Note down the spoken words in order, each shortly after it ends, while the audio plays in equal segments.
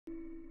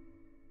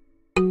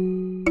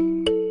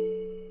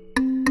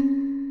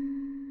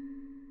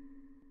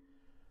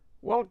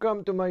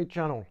Welcome to my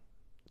channel.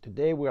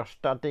 Today we are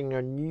starting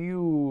a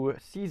new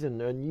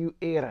season, a new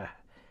era.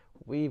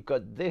 We've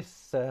got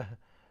this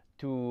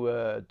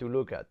to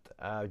look at.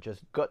 I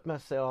just got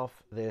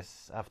myself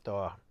this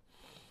after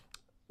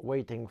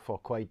waiting for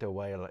quite a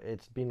while.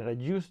 It's been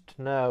reduced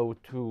now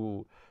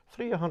to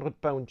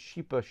 £300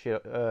 cheaper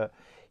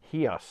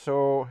here.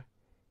 So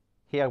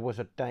here was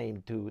a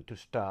time to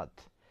start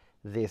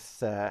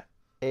this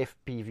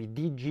FPV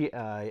DJI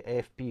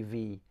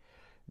FPV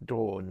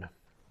drone.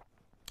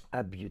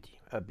 A beauty,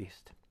 a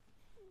beast.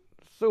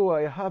 So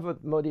I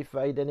haven't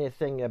modified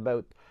anything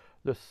about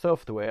the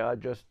software. I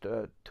just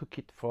took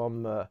it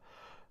from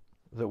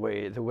the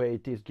way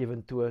it is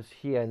given to us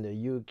here in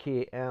the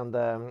UK, and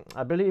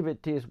I believe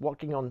it is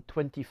working on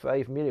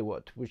 25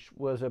 milliwatt, which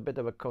was a bit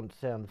of a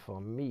concern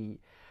for me.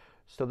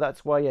 So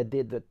that's why I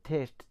did the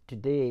test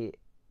today,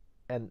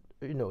 and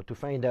to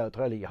find out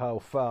really how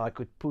far I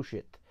could push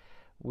it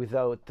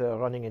without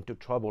running into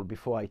trouble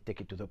before I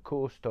take it to the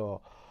coast or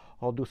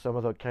do some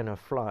other kind of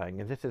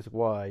flying. And this is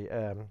why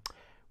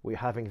we're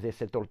having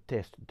this little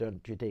test done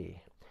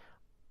today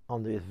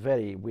on this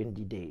very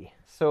windy day.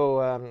 So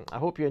I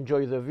hope you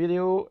enjoy the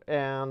video,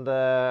 and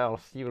I'll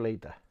see you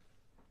later.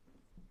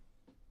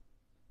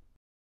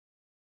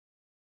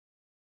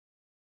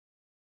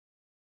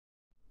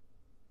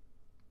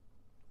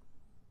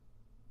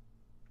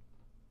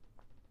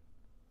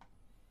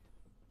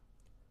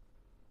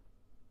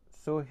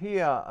 So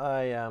here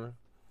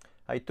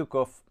I took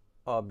off,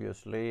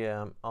 obviously,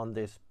 on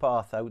this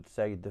path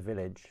outside the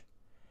village,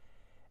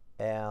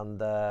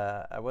 and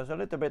I was a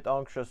little bit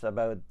anxious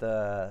about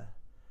the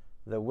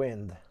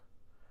wind.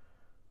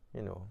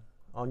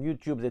 On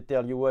YouTube they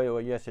tell you, well,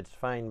 yes, it's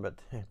fine, but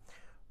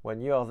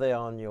when you're there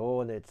on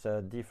your own, it's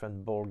a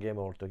different ball game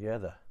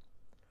altogether.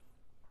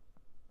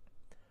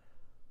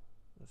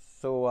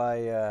 So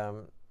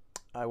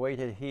I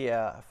waited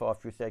here for a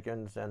few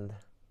seconds and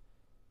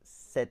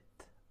set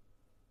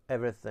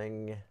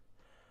everything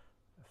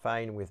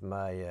fine with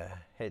my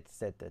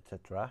headset,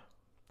 etc.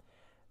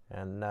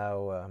 And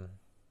now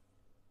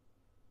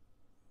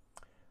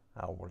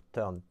I will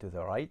turn to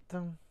the right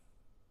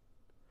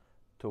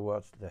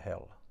towards the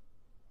hill.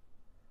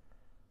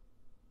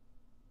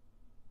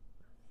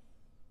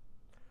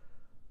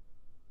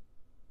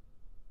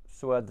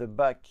 So at the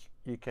back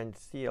you can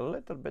see a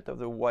little bit of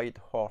the white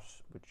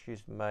horse, which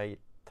is my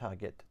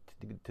target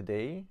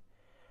today.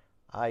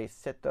 I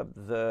set up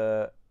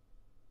the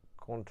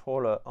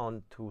controller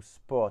onto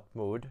sport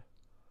mode,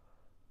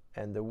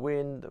 and the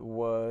wind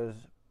was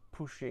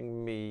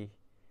pushing me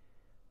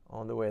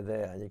on the way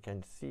there, and you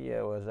can see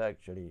I was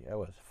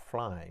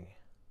flying.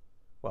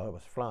 Well, I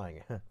was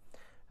flying.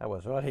 I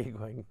was really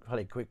going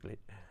really quickly.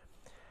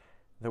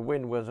 The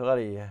wind was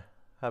really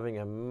having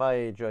a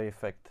major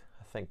effect,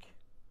 I think,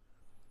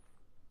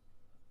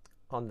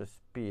 on the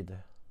speed.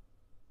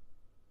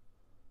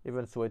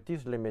 Even so, it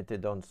is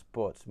limited on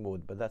sports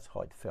mode, but that's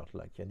how it felt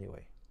like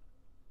anyway.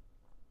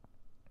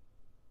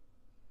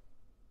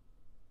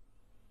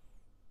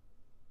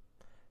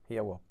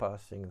 Here we're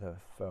passing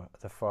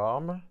the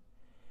farm,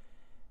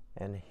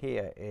 and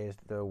here is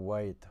the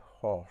white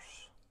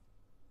horse,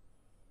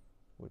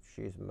 which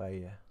is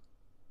my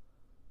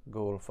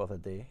goal for the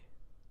day.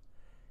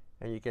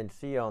 And you can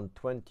see on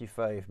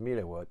 25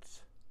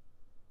 milliwatts,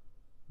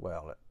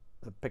 well,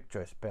 the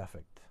picture is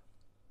perfect.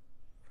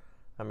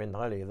 I mean,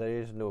 really,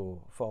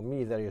 for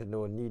me there is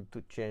no need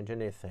to change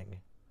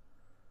anything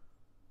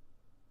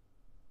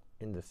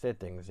in the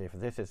settings if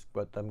this is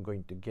what I'm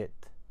going to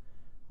get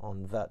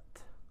on that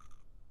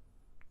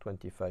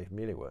 25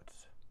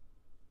 milliwatts.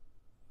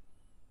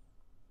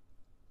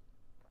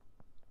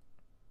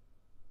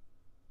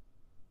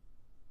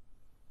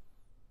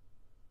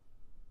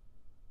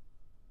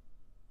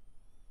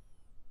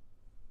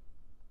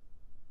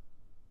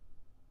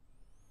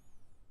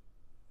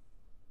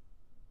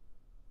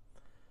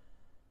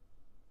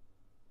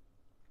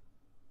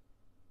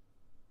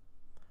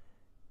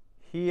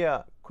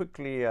 Here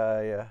quickly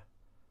I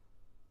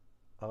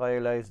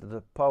realized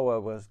the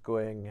power was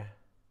going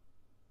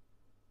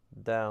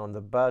down.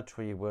 The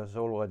battery was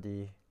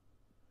already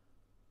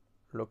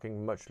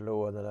looking much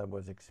lower than I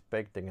was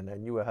expecting, and I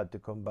knew I had to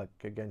come back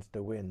against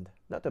the wind.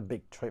 Not a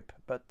big trip,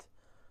 but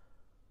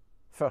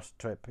first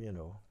trip,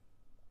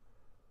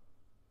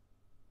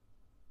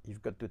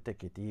 you've got to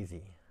take it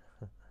easy.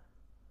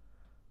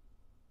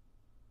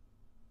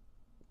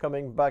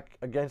 Coming back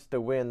against the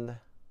wind,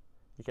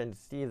 you can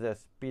see the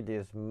speed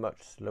is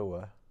much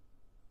slower.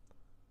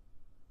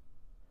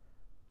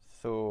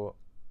 So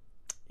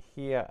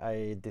here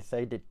I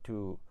decided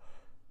to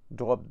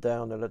drop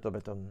down a little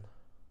bit on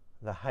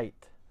the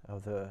height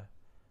of the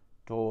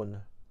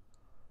drone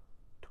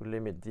to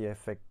limit the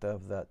effect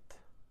of that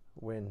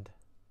wind.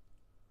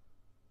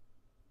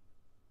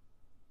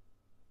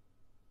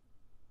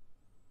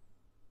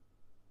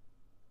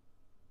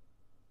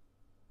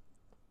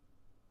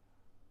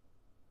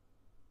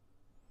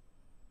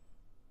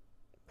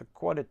 The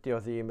quality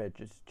of the image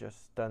is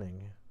just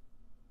stunning.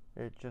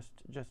 It's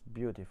just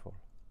beautiful.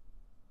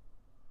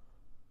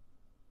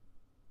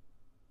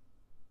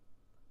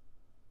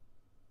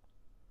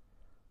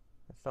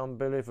 It's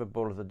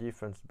unbelievable the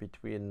difference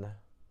between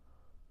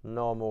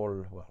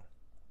normal, well,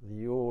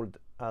 the old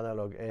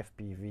analog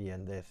FPV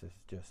and this is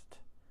just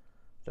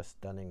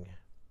stunning.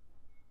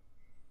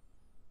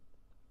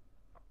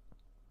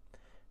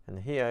 And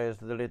here is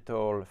the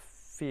little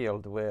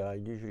field where I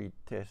usually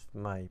test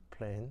my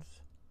planes.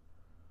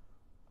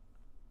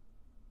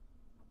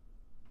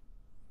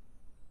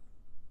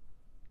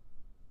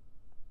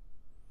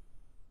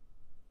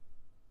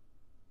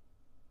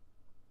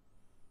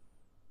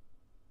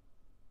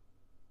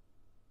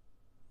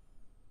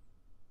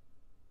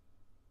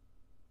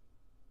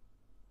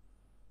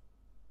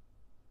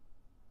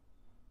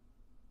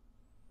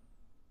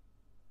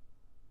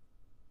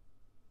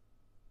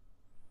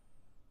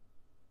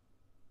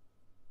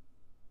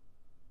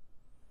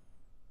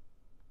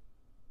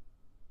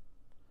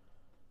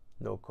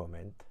 No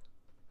comment.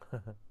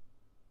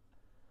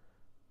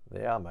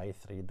 They are my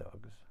 3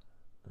 dogs.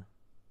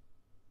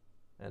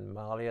 And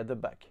Marley at the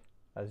back,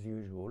 as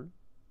usual,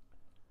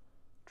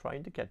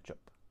 trying to catch up.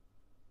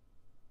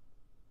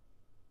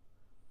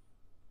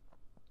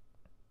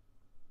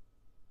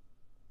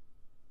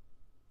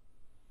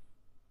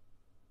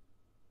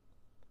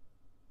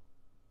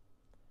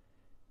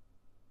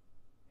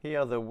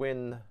 Here the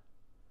wind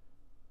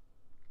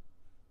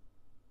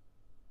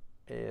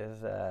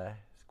is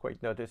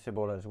quite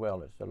noticeable as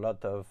well. It's a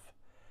lot of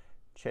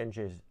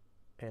changes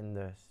in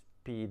the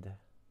speed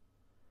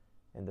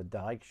and the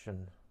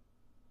direction.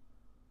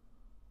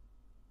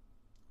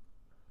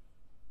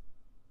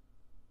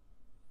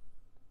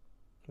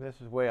 This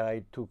is where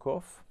I took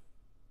off,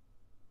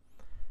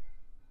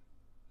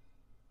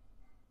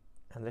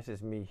 and this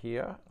is me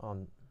here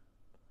on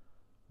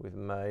with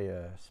my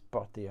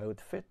sporty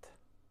outfit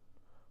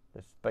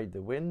despite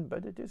the wind,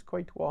 but it is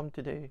quite warm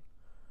today,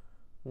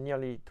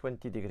 nearly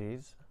 20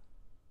 degrees.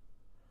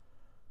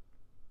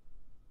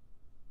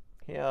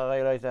 Here I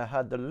realized I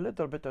had a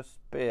little bit of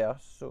spare,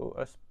 so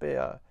a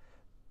spare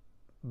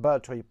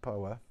battery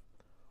power.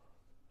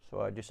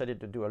 So I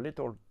decided to do a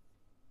little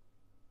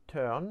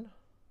turn,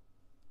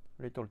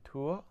 little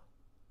tour.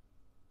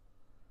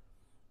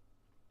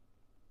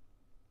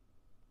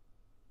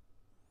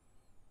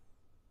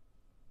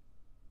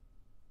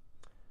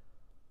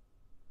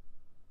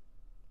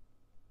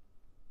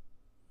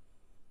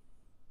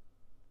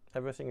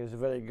 Everything is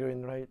very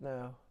green right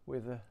now.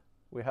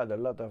 We had a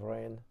lot of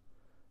rain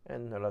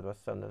and a lot of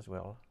sun as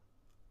well.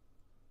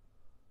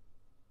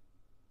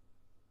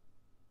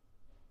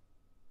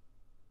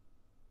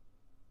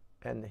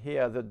 And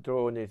here the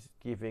drone is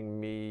giving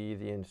me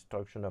the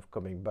instruction of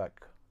coming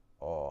back,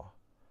 or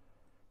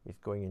it's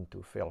going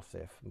into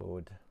fail-safe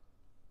mode.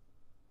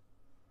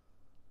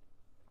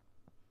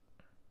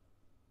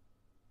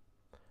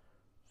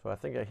 So I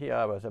think here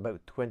I was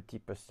about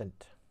 20%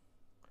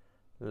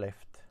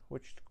 left,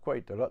 which is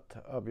quite a lot,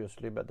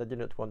 obviously, but I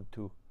didn't want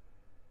to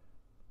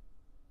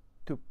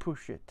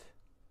push it.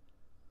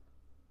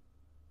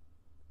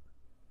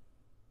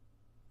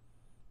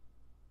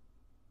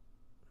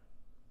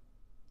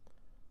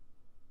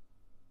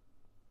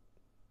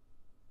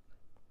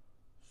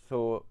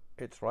 So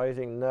it's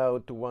rising now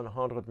to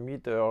 100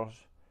 meters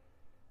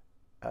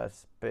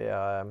as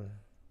per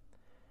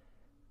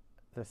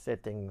the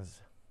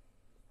settings.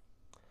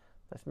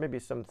 That's maybe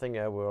something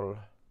I will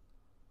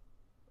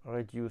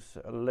reduce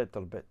a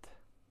little bit,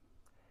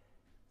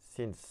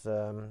 since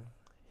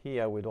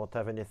here we don't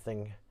have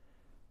anything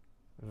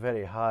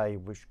very high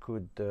which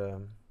could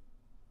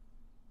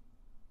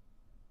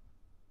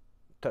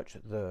touch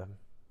the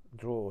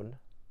drone.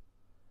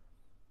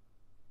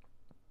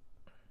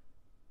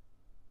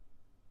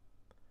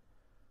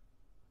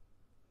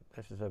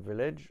 This is a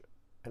village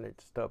and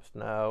it stops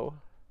now.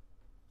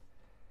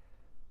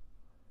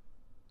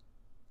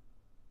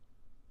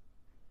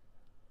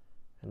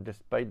 And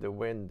despite the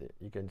wind,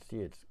 you can see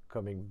it's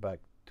coming back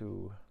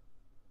to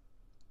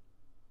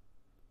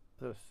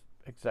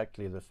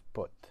exactly the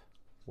spot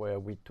where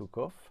we took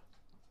off.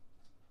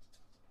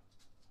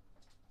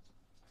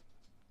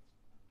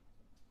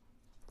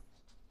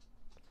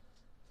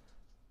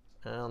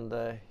 And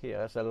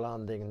here's a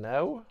landing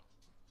now.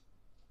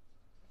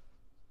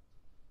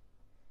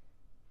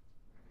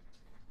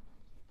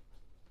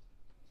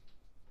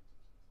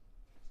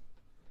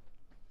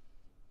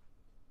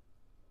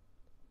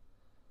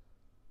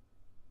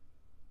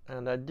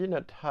 And I did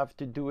not have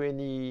to do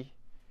any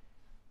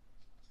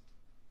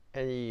I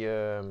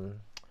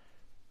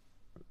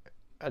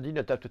did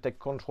not have to take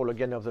control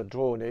again of the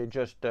drone. It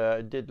just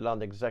did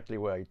land exactly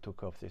where I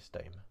took off this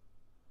time.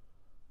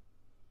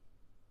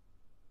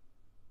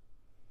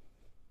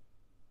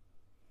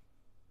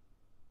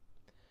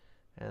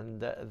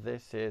 And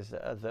this is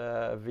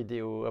the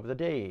video of the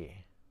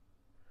day.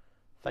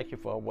 Thank you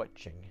for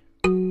watching.